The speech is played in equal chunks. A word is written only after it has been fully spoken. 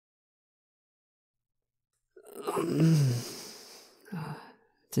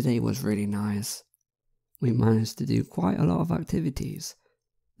Today was really nice. We managed to do quite a lot of activities.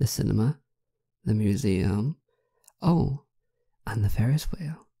 The cinema, the museum, oh, and the Ferris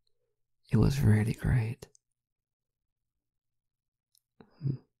wheel. It was really great.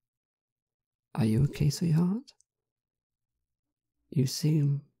 Are you okay, sweetheart? You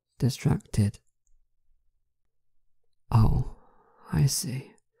seem distracted. Oh, I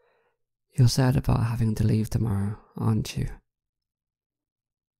see. You're sad about having to leave tomorrow, aren't you?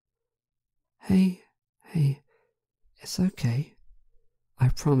 Hey, it's okay. I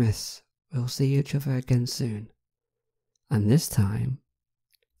promise we'll see each other again soon. And this time,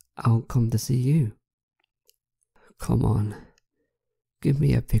 I'll come to see you. Come on, give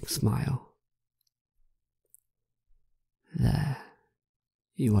me a big smile. There,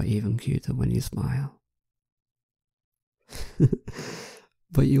 you are even cuter when you smile.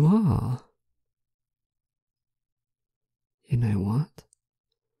 But you are. You know what?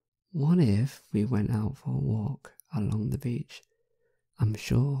 What if we went out for a walk along the beach? I'm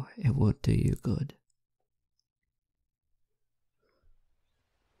sure it would do you good.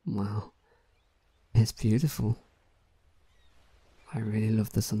 Wow, it's beautiful. I really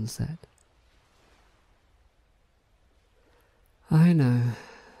love the sunset. I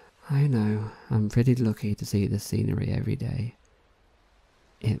know, I'm pretty lucky to see the scenery every day.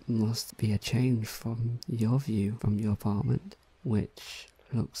 It must be a change from your view from your apartment, which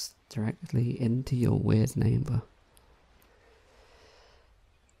looks directly into your weird neighbour.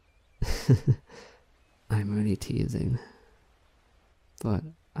 I'm only teasing, but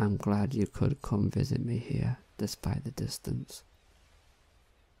I'm glad you could come visit me here despite the distance.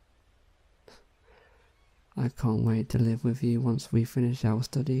 I can't wait to live with you once we finish our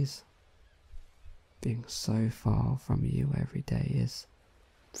studies. Being so far from you every day is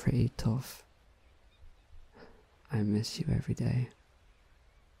pretty tough. I miss you every day.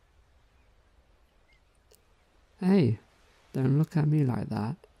 Hey, don't look at me like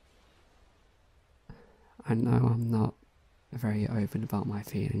that. I know I'm not very open about my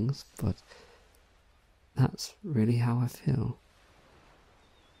feelings, but that's really how I feel.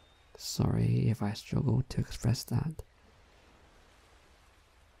 Sorry if I struggle to express that.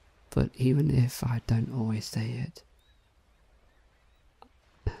 But even if I don't always say it,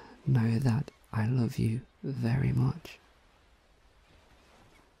 know that I love you very much.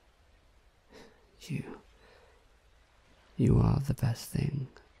 You are the best thing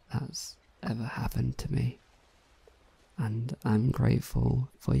that's ever happened to me, and I'm grateful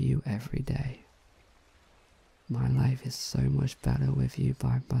for you every day. My life is so much better with you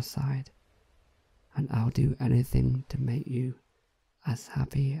by my side, and I'll do anything to make you as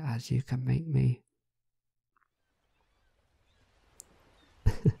happy as you can make me.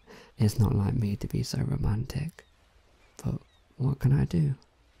 It's not like me to be so romantic, but what can I do?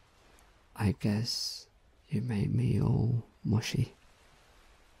 I guess you made me all mushy.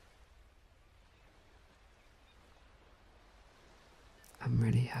 I'm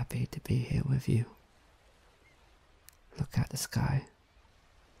really happy to be here with you. Look at the sky.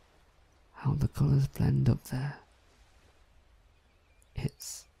 How the colours blend up there.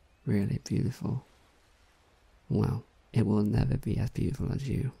 It's really beautiful. Well, it will never be as beautiful as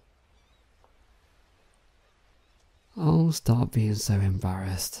you. Oh, stop being so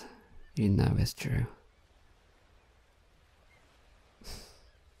embarrassed. You know it's true.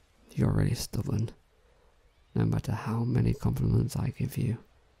 You're really stubborn. No matter how many compliments I give you,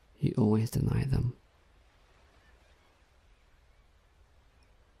 you always deny them.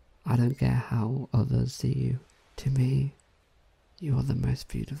 I don't care how others see you. To me, you are the most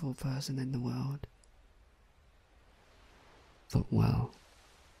beautiful person in the world. But well,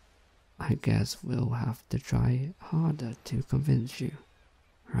 I guess we'll have to try harder to convince you,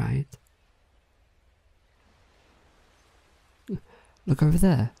 right? Look over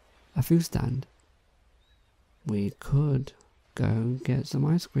there, a food stand. We could go get some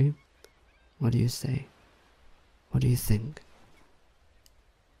ice cream. What do you say? What do you think?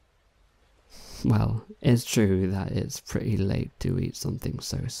 Well, it's true that it's pretty late to eat something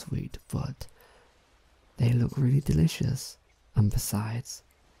so sweet, but they look really delicious. And besides,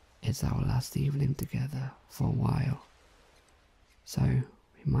 it's our last evening together for a while, so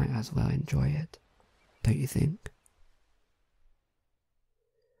we might as well enjoy it, don't you think?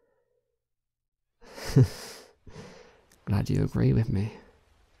 Glad you agree with me.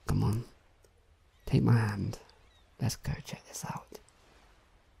 Come on, take my hand. Let's go check this out.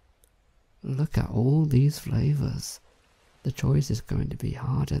 Look at all these flavours. The choice is going to be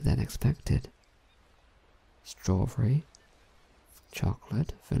harder than expected. Strawberry,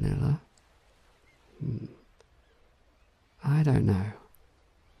 chocolate, vanilla. I don't know.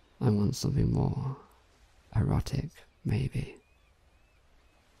 I want something more erotic, maybe.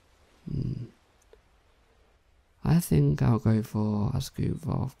 I think I'll go for a scoop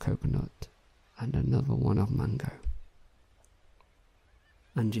of coconut and another one of mango.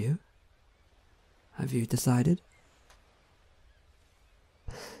 And you? Have you decided?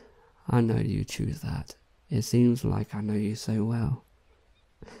 I know you choose that. It seems like I know you so well.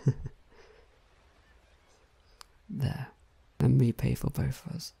 There, let me pay for both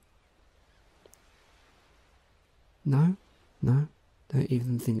of us. No, don't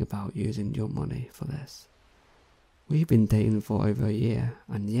even think about using your money for this. We've been dating for over a year,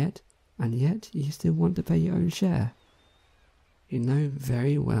 and yet you still want to pay your own share. You know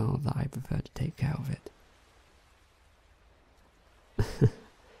very well that I prefer to take care of it.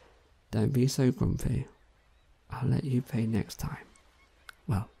 Don't be so grumpy. I'll let you pay next time.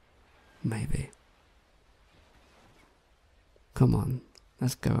 Well, maybe. Come on,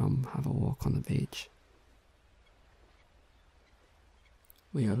 let's go and have a walk on the beach.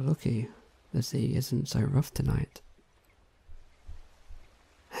 We are lucky the sea isn't so rough tonight.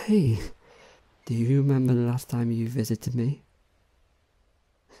 Hey, do you remember the last time you visited me?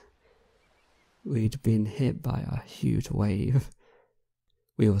 We'd been hit by a huge wave.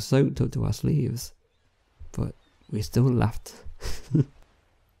 We were soaked up to our sleeves, but we still laughed.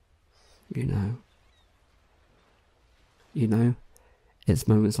 You know, it's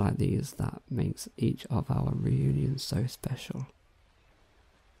moments like these that makes each of our reunions so special.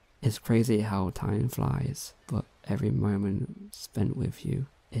 It's crazy how time flies, but every moment spent with you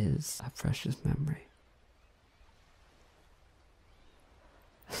is a precious memory.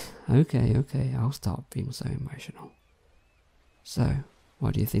 Okay, I'll stop being so emotional. So,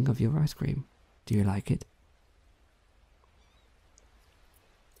 what do you think of your ice cream? Do you like it?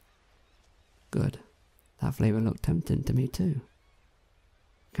 Good. That flavour looked tempting to me too.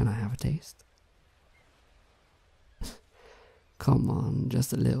 Can I have a taste? Come on,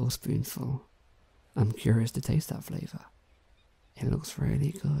 just a little spoonful. I'm curious to taste that flavour. It looks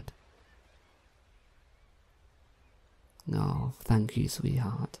really good. Oh, thank you,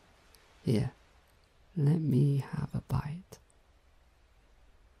 sweetheart. Here, let me have a bite.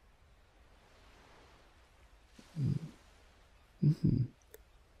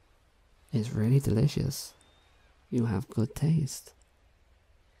 It's really delicious. You have good taste.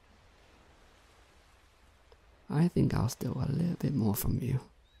 I think I'll steal a little bit more from you.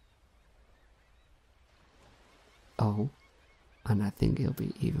 Oh, and I think it'll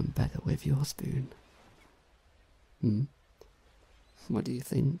be even better with your spoon. What do you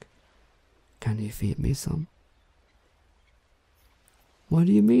think? Can you feed me some? What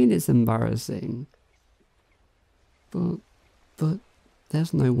do you mean it's embarrassing? But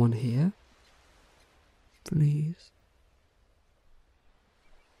there's no one here. Please.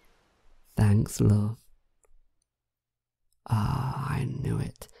 Thanks, love. Ah, I knew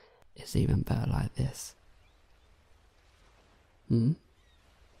it. It's even better like this. Do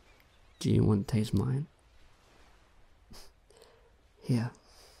you want to taste mine? Here,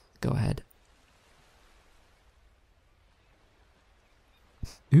 go ahead.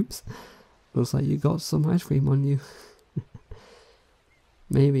 Oops, looks like you got some ice cream on you.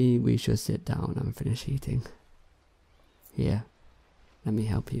 Maybe we should sit down and finish eating. Here, let me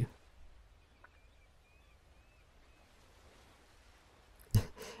help you.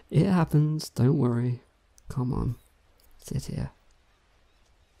 It happens, don't worry. Come on, sit here.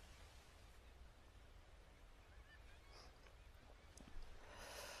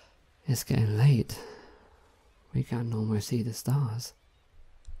 It's getting late. We can almost see the stars.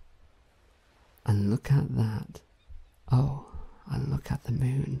 And look at that. Oh, and look at the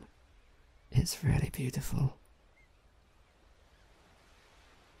moon. It's really beautiful.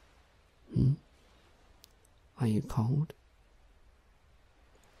 Are you cold?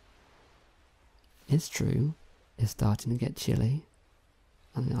 It's true. It's starting to get chilly.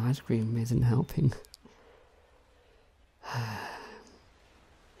 And the ice cream isn't helping.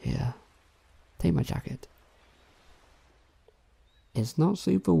 Here, take my jacket. It's not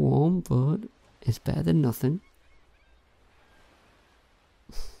super warm, but it's better than nothing.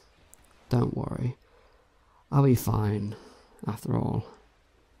 Don't worry, I'll be fine. After all,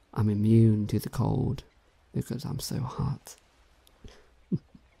 I'm immune to the cold because I'm so hot.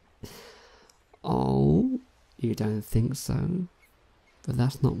 Oh, you don't think so? But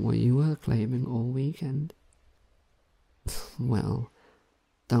that's not what you were claiming all weekend. Well,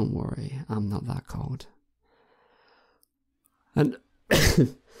 don't worry, I'm not that cold. And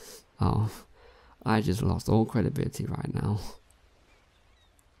oh, I just lost all credibility right now.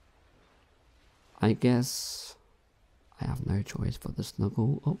 I guess I have no choice but to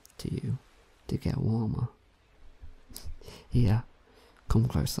snuggle up to you to get warmer. Here, come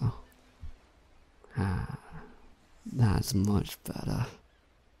closer. Ah, that's much better.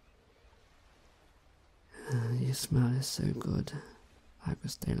 Your smell is so good. I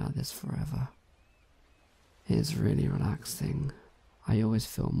could stay like this forever. It's really relaxing. I always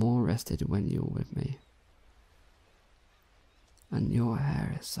feel more rested when you're with me. And your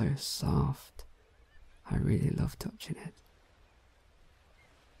hair is so soft. I really love touching it.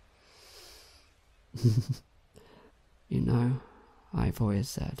 You know, I've always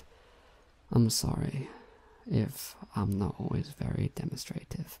said, I'm sorry if I'm not always very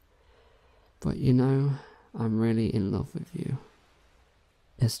demonstrative. But you know, I'm really in love with you.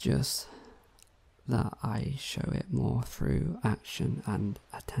 It's just that I show it more through action and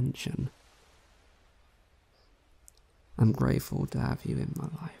attention. I'm grateful to have you in my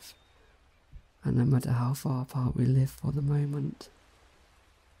life. And no matter how far apart we live for the moment,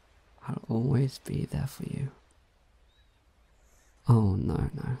 I'll always be there for you. Oh no,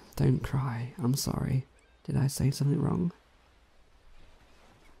 don't cry. I'm sorry. Did I say something wrong?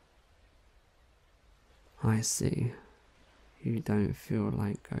 I see. You don't feel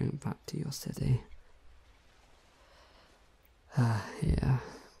like going back to your city. Yeah,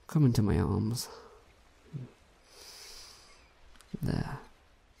 come into my arms. There.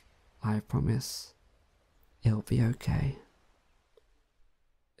 I promise it'll be okay.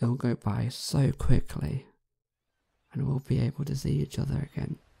 It'll go by so quickly, and we'll be able to see each other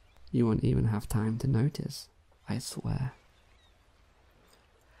again. You won't even have time to notice, I swear.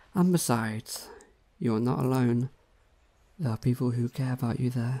 And besides, you're not alone. There are people who care about you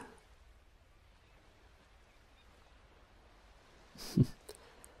there.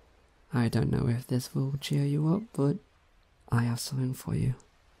 I don't know if this will cheer you up, but I have something for you.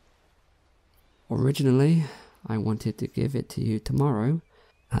 Originally, I wanted to give it to you tomorrow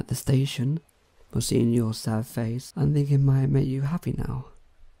at the station, but seeing your sad face, I'm thinking it might make you happy now.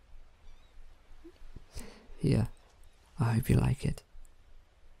 Here, I hope you like it.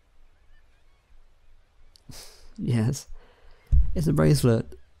 Yes, it's a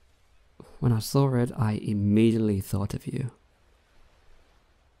bracelet. When I saw it, I immediately thought of you.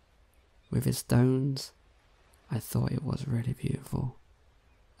 With its stones, I thought it was really beautiful.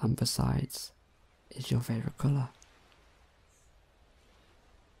 And besides, it's your favourite colour.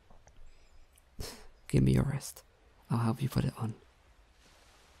 Give me your wrist. I'll help you put it on.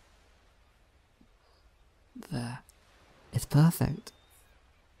 There. It's perfect.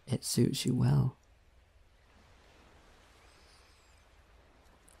 It suits you well.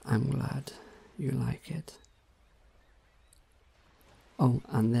 I'm glad you like it. Oh,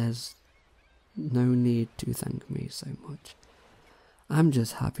 and there's no need to thank me so much. I'm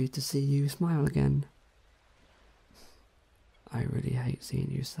just happy to see you smile again. I really hate seeing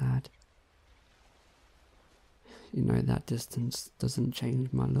you sad. You know, that distance doesn't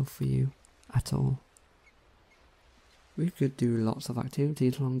change my love for you at all. We could do lots of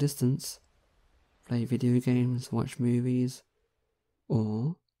activities long distance. Play video games, watch movies,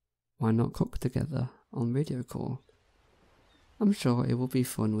 or why not cook together on video call? I'm sure it will be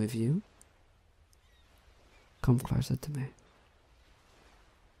fun with you. Come closer to me.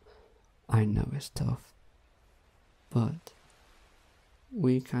 I know it's tough, but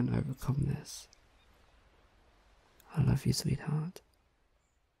we can overcome this. I love you, sweetheart.